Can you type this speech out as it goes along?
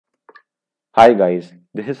Hi guys,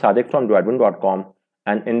 this is Sadik from admin.com,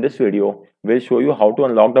 and in this video, we'll show you how to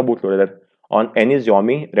unlock the bootloader on any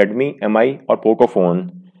Xiaomi, Redmi, Mi or Poco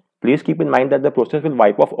phone. Please keep in mind that the process will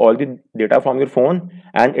wipe off all the data from your phone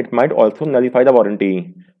and it might also nullify the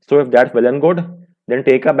warranty. So if that's well and good, then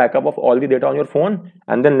take a backup of all the data on your phone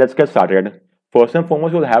and then let's get started. First and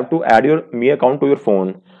foremost, you'll have to add your Mi account to your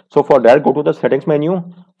phone. So for that, go to the settings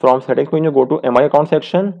menu. From settings menu, go to Mi account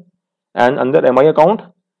section, and under Mi account,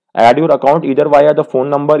 add your account either via the phone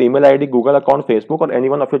number, email ID, Google account, Facebook, or any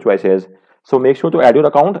one of your choices. So make sure to add your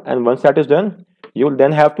account, and once that is done, you will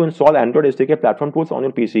then have to install Android SDK platform tools on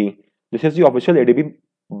your PC. This is the official ADB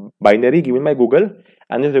binary given by Google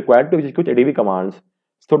and is required to execute ADB commands.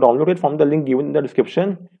 So download it from the link given in the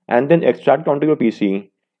description and then extract it onto your PC.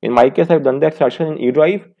 In my case, I've done the extraction in E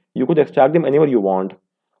drive. You could extract them anywhere you want.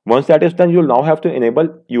 Once that is done, you'll now have to enable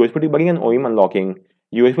USB debugging and OEM unlocking.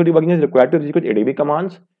 USB debugging is required to execute ADB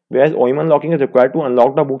commands, whereas OEM unlocking is required to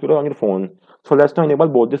unlock the bootloader on your phone. So let's now enable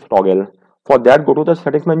both this toggle. For that, go to the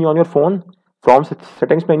settings menu on your phone. From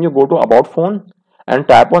settings menu, go to about phone and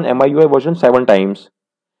tap on MIUI version 7 times.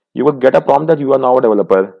 You will get a prompt that you are now a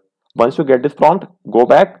developer. Once you get this prompt, go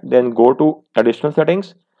back, then go to additional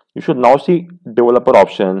settings. You should now see developer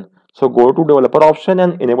option. So go to developer option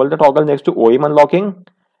and enable the toggle next to OEM unlocking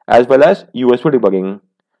as well as USB debugging.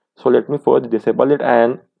 So let me first disable it,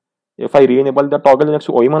 and if I re-enable the toggle next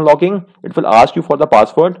to OEM unlocking, it will ask you for the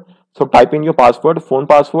password. So type in your password, phone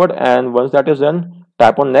password, and once that is done,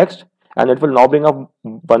 tap on next, and it will now bring up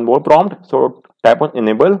one more prompt. So tap on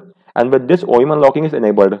enable, and with this OEM unlocking is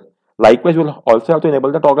enabled. Likewise, you will also have to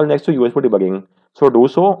enable the toggle next to USB debugging. So do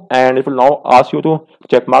so, and it will now ask you to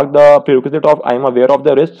check mark the prerequisite of I am aware of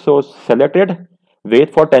the risk. So select it,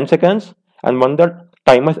 wait for 10 seconds, and when the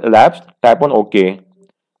time has elapsed, tap on OK.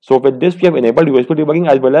 So with this, we have enabled USB debugging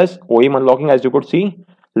as well as OEM unlocking, as you could see.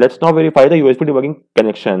 Let's now verify the USB debugging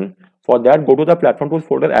connection. For that, go to the platform tools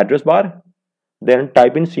folder address bar, then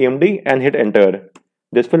type in CMD and hit enter.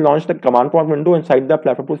 This will launch the command prompt window inside the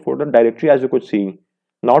platform tools folder directory, as you could see.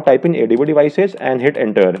 Now type in ADB devices and hit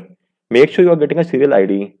enter. Make sure you are getting a serial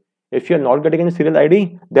ID. If you are not getting any serial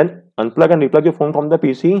ID, then unplug and replug your phone from the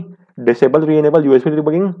PC, disable re-enable USB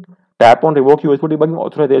debugging, tap on revoke USB debugging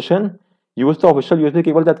authorization, use the official USB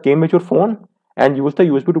cable that came with your phone, and use the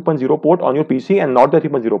USB 2.0 port on your PC and not the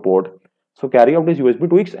 3.0 port. So carry out these USB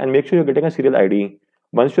tweaks and make sure you're getting a serial ID.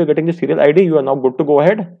 Once you're getting the serial ID, you are now good to go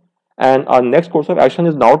ahead. And our next course of action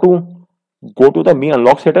is now to go to the Mi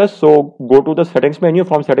unlock status. So go to the settings menu.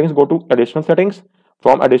 From settings, go to additional settings.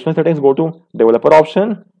 From additional settings, go to developer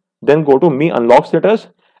option. Then go to Mi unlock status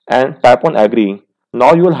and tap on agree.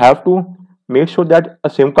 Now you will have to make sure that a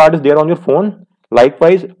SIM card is there on your phone.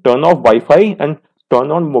 Likewise, turn off Wi-Fi and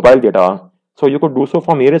turn on mobile data. So you could do so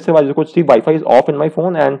from here itself. As you could see, Wi-Fi is off in my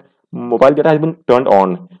phone and mobile data has been turned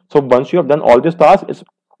on. So once you have done all these tasks, it's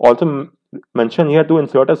also mentioned here to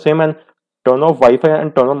insert a SIM and turn off Wi-Fi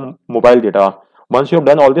and turn on mobile data. Once you have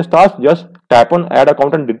done all these tasks, just tap on add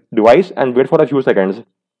account and device and wait for a few seconds.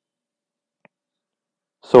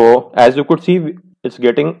 So as you could see, it's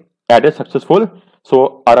getting added successful.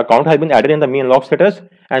 So our account has been added in the Mi unlock status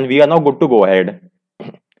and we are now good to go ahead.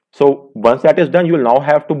 So once that is done, you will now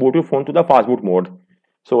have to boot your phone to the fast boot mode.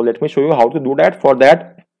 So let me show you how to do that. For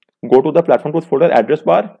that, go to the platform tools folder address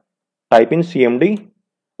bar, type in CMD,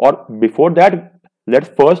 or before that, let's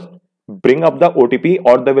first bring up the OTP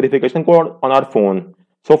or the verification code on our phone.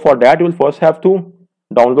 So for that, you will first have to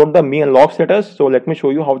download the Mi unlock status. So let me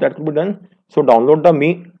show you how that could be done. So download the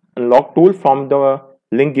Mi unlock tool from the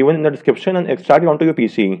link given in the description and extract it onto your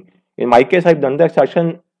PC. In my case, I've done the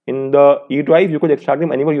extraction in the E drive. You could extract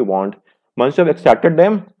them anywhere you want. Once you have extracted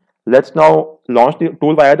them, let's now launch the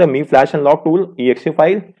tool via the Mi flash unlock tool exe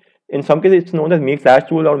file. In some cases, it's known as Mi flash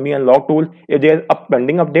tool or Mi unlock tool. If there's a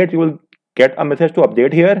pending update, you will get a message to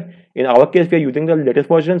update here. In our case, we are using the latest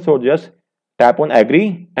version, so just tap on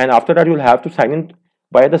agree, and after that, you'll have to sign in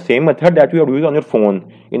by the same method that you have used on your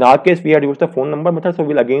phone. In our case, we had used the phone number method, so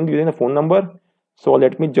we'll again be using the phone number. So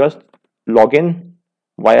let me just log in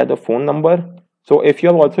via the phone number. So if you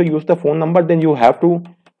have also used the phone number, then you have to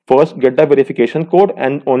first get the verification code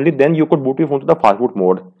and only then you could boot your phone to the fast boot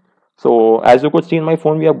mode. So as you could see in my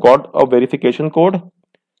phone, we have got a verification code.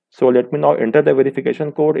 So let me now enter the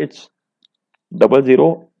verification code. It's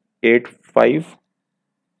 0085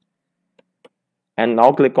 and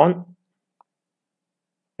now click on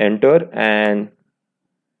enter and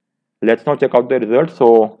let's now check out the result.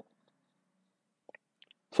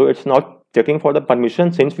 So it's not checking for the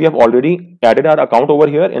permission since we have already added our account over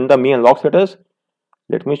here in the Mi unlock status.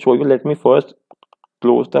 Let me show you. Let me first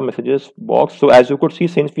close the messages box. So as you could see,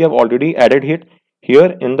 since we have already added it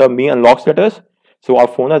here in the Me Unlock status. So our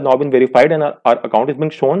phone has now been verified and our account is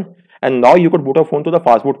being shown. And now you could boot our phone to the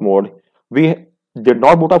fast boot mode. We did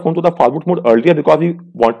not boot our phone to the fast boot mode earlier because we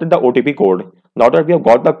wanted the OTP code. Now that we have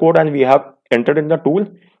got the code and we have entered in the tool,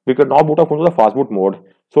 we could now boot our phone to the fast boot mode.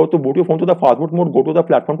 So to boot your phone to the fast boot mode, go to the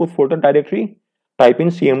platform tools folder directory, type in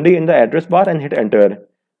CMD in the address bar and hit enter.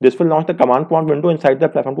 This will launch the command prompt window inside the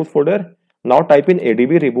platform tools folder. Now type in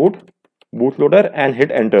ADB reboot bootloader and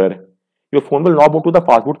hit enter. Your phone will now boot to the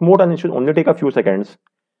fast boot mode and it should only take a few seconds.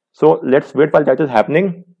 So let's wait while that is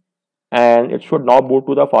happening, and it should now boot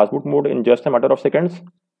to the fast boot mode in just a matter of seconds.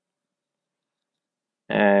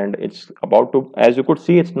 And it's about to, as you could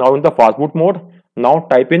see, it's now in the fast boot mode. Now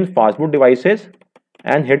type in fast boot devices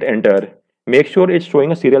and hit enter. Make sure it's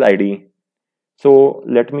showing a serial ID. So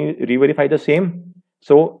let me re-verify the same.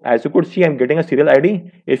 So as you could see, I'm getting a serial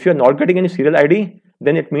ID. If you're not getting any serial ID,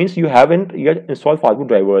 then it means you haven't yet installed fastboot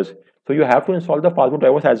drivers. So you have to install the fastboot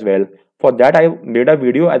drivers as well. For that, I made a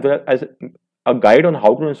video as well as a guide on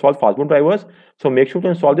how to install fastboot drivers. So make sure to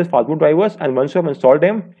install these fastboot drivers, and once you have installed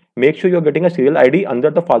them, make sure you're getting a serial ID under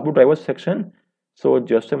the fastboot drivers section. So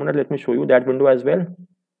just a minute, let me show you that window as well.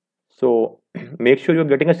 So make sure you're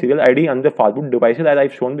getting a serial ID under fastboot devices as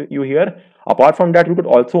I've shown you here. Apart from that, you could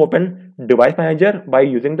also open device manager by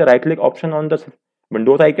using the right click option on the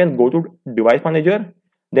Windows icon. Go to device manager,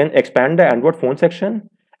 then expand the Android phone section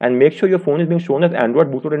and make sure your phone is being shown as Android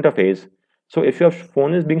bootloader interface. So if your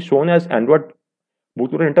phone is being shown as Android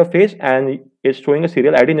bootloader interface and it's showing a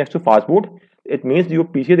serial ID next to fastboot, it means your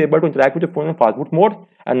PC is able to interact with your phone in fastboot mode,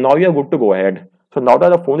 and now you're good to go ahead. So now that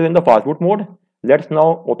the phone is in the fastboot mode, let's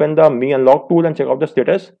now open the Me Unlock tool and check out the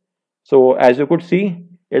status. So as you could see,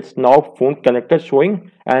 it's now phone connected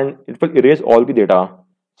showing and it will erase all the data.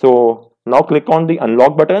 So now click on the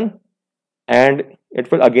unlock button and it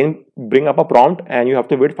will again bring up a prompt and you have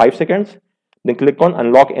to wait 5 seconds. Then click on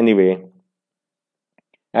unlock anyway.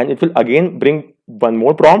 And it will again bring one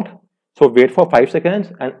more prompt. So wait for 5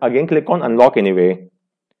 seconds and again click on unlock anyway.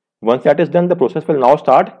 Once that is done, the process will now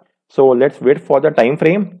start. So let's wait for the time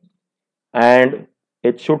frame. And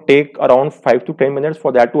it should take around 5 to 10 minutes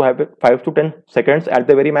for that to happen, 5 to 10 seconds at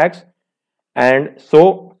the very max. And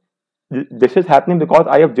so this is happening because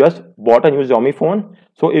I have just bought a new Xiaomi phone.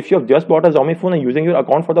 So if you have just bought a Xiaomi phone and using your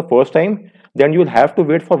account for the first time, then you'll have to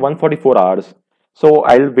wait for 144 hours. So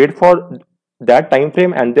I'll wait for that time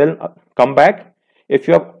frame and then come back. If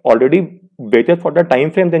you have already waited for the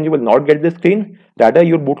time frame, then you will not get this screen. Rather,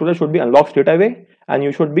 your bootloader should be unlocked straight away and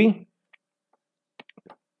you should be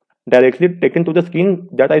directly taken to the screen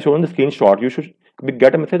that I showed in the screenshot. You should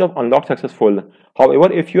get a message of unlock successful.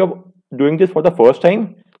 However, if you are doing this for the first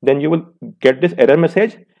time, then you will get this error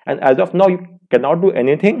message, and as of now you cannot do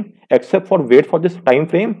anything except for wait for this time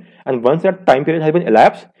frame, and once that time period has been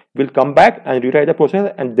elapsed, we'll come back and retry the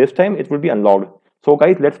process, and this time it will be unlocked. So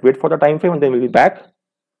guys, let's wait for the time frame and then we'll be back.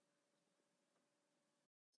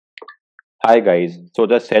 Hi guys, so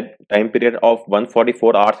the set time period of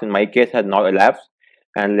 144 hours in my case has now elapsed,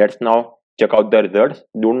 and let's now check out the results.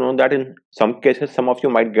 Do know that in some cases some of you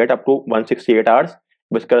might get up to 168 hours,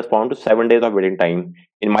 which correspond to 7 days of waiting time.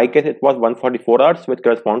 In my case it was 144 hours, which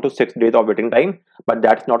correspond to 6 days of waiting time, but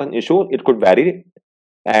that's not an issue, it could vary.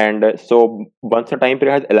 And so once the time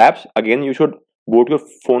period has elapsed, again you should boot your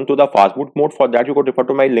phone to the fastboot mode. For that you could refer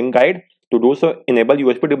to my link guide. To do so, enable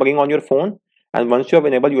USB debugging on your phone, and once you have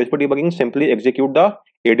enabled USB debugging, simply execute the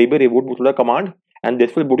ADB reboot bootloader command, and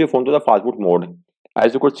this will boot your phone to the fastboot mode.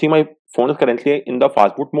 As you could see, my phone is currently in the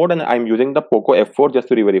fastboot mode and I'm using the Poco F4 just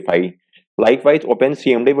to re-verify. Likewise, open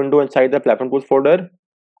CMD window inside the platform tools folder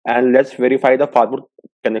and let's verify the fastboot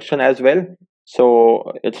connection as well.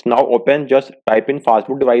 So it's now open. Just type in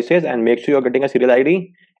fastboot devices and make sure you're getting a serial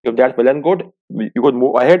ID. If that's well and good, you could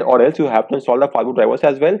move ahead, or else you have to install the fastboot drivers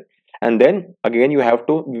as well. And then again you have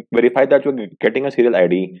to verify that you're getting a serial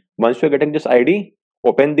ID. Once you're getting this ID,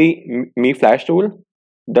 open the Me Flash tool.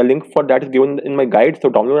 The link for that is given in my guide. So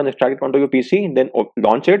download and extract it onto your PC, then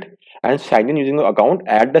launch it and sign in using your account.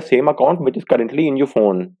 Add the same account which is currently in your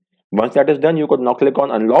phone. Once that is done, you could now click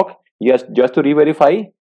on unlock. Yes, just to re-verify.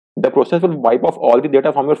 The process will wipe off all the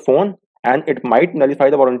data from your phone and it might nullify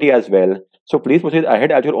the warranty as well. So please proceed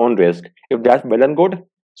ahead at your own risk. If that's well and good,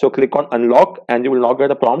 so click on unlock and you will now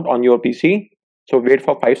get a prompt on your PC. So wait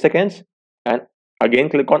for 5 seconds and again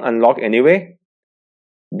click on unlock anyway.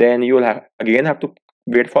 Then you will again have to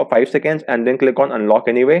wait for 5 seconds and then click on unlock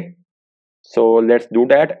anyway. So let's do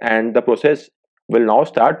that, and the process will now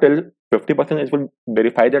start till 50%. It will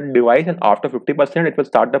verify the device, and after 50% it will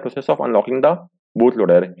start the process of unlocking the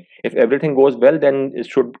bootloader. If everything goes well, then it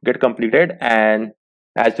should get completed, and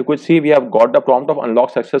as you could see, we have got the prompt of unlock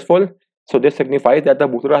successful. So this signifies that the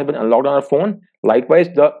bootloader has been unlocked on our phone. Likewise,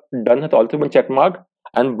 the done has also been checkmarked,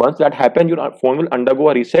 and once that happens, your phone will undergo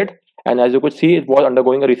a reset. And as you could see, it was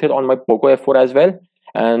undergoing a reset on my Poco F4 as well.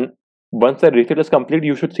 And once the reset is complete,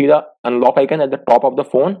 you should see the unlock icon at the top of the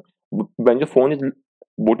phone. When your phone is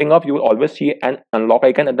booting up, you will always see an unlock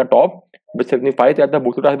icon at the top, which signifies that the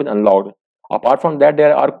bootloader has been unlocked. Apart from that,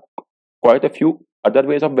 there are quite a few other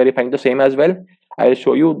ways of verifying the same as well. I'll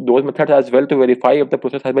show you those methods as well to verify if the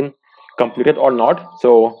process has been completed or not.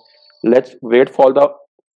 So let's wait for the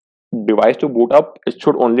device to boot up. It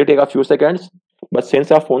should only take a few seconds, but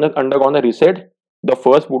since our phone has undergone a reset, the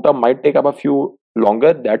first boot up might take up a few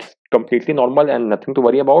longer. That's completely normal and nothing to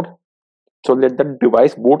worry about. So let the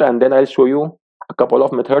device boot, and then I'll show you a couple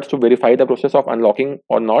of methods to verify the process of unlocking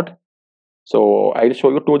or not. So I'll show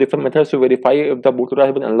you two different methods to verify if the bootloader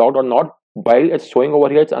has been unlocked or not. While it's showing over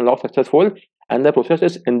here, it's unlocked successful, and the process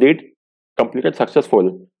is indeed completed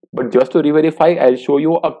successful. But just to re-verify, I'll show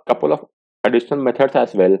you a couple of additional methods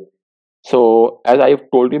as well. So as I've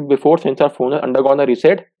told you before, since our phone has undergone a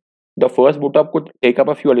reset, the first boot up could take up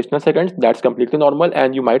a few additional seconds. That's completely normal,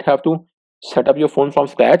 and you might have to set up your phone from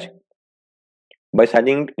scratch by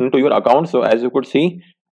signing into your account. So as you could see,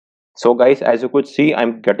 guys, as you could see,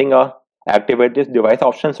 I'm getting a activate this device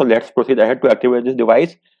option. So let's proceed ahead to activate this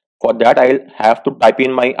device. For that, I'll have to type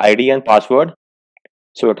in my ID and password.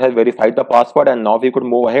 So it has verified the password, and now we could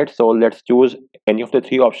move ahead. So let's choose any of the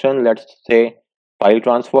three options. Let's say file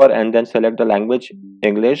transfer, and then select the language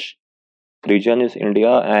English, region is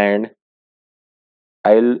India, and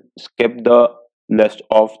I'll skip the list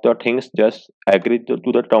of the things, just agree to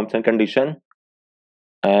the terms and condition,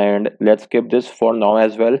 and let's skip this for now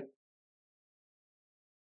as well.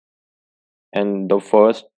 And the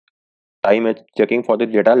first time it's checking for the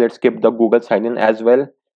data, let's skip the Google sign in as well.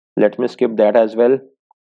 Let me skip that as well.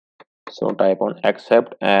 So type on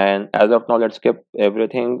accept, and as of now, let's skip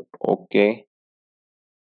everything. Okay,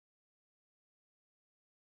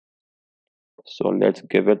 so let's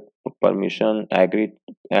give it permission, agree,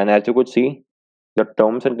 and as you could see, the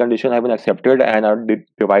terms and conditions have been accepted, and our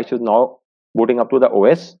device is now booting up to the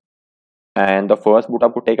OS. And the first boot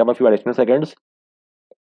up could take up a few additional seconds.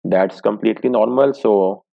 That's completely normal.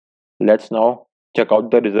 So let's now check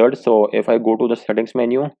out the results. So if I go to the settings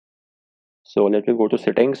menu, so let me go to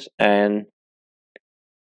settings, and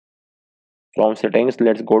from settings,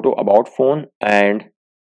 let's go to about phone and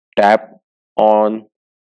tap on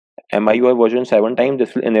MIUI version 7 times.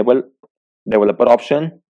 This will enable developer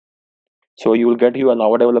option. So you will get you are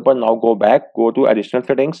now a developer. Now go back, go to additional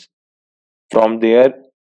settings. From there,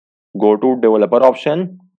 go to developer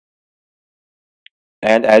option.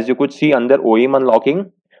 And as you could see, under OEM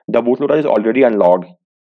unlocking, the bootloader is already unlocked.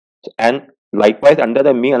 And likewise, under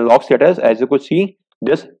the Me Unlock status, as you could see,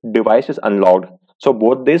 this device is unlocked. So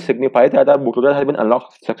both this signifies that our bootloader has been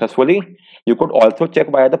unlocked successfully. You could also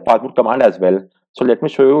check via the passboot command as well. So let me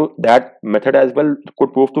show you that method as well. It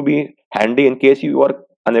could prove to be handy in case you are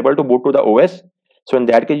unable to boot to the OS. So in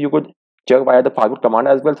that case, you could check via the passboot command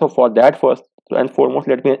as well. So for that, first and foremost,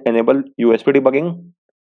 let me enable USB debugging.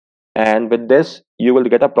 And with this, you will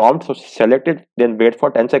get a prompt. So select it, then wait for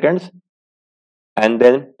 10 seconds, and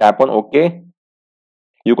then tap on OK.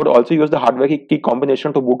 You could also use the hardware key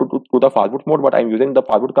combination to boot to the fastboot mode, but I'm using the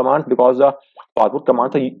fastboot commands because the fastboot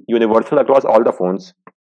commands are universal across all the phones.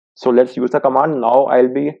 So let's use the command. Now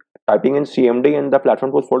I'll be typing in CMD in the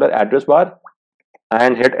platform tools folder address bar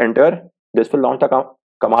and hit enter. This will launch the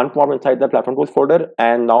command prompt inside the platform tools folder.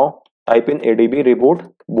 And now type in ADB reboot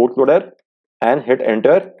bootloader and hit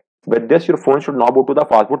enter. With this, your phone should now boot to the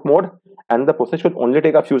fastboot mode, and the process should only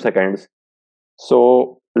take a few seconds.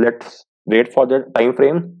 So let's wait for the time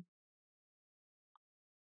frame.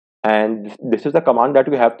 And this is the command that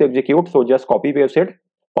you have to execute. So just copy paste it,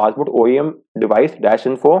 fastboot OEM device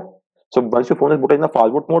 -info. So once your phone is booted in the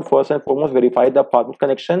fastboot mode, first and foremost verify the fastboot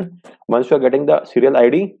connection. Once you are getting the serial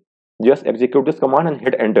ID, just execute this command and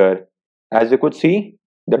hit enter. As you could see,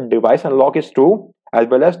 the device unlock is true, as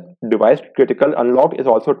well as device critical unlock is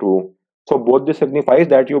also true. So both this signifies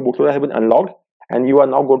that your bootloader has been unlocked, and you are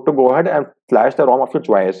now going to go ahead and flash the ROM of your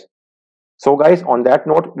choice. So guys, on that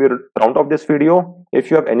note, we'll round off this video. If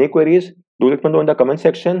you have any queries, do let me know in the comment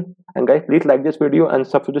section. And guys, please like this video and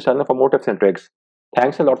subscribe to the channel for more tips and tricks.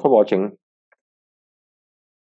 Thanks a lot for watching.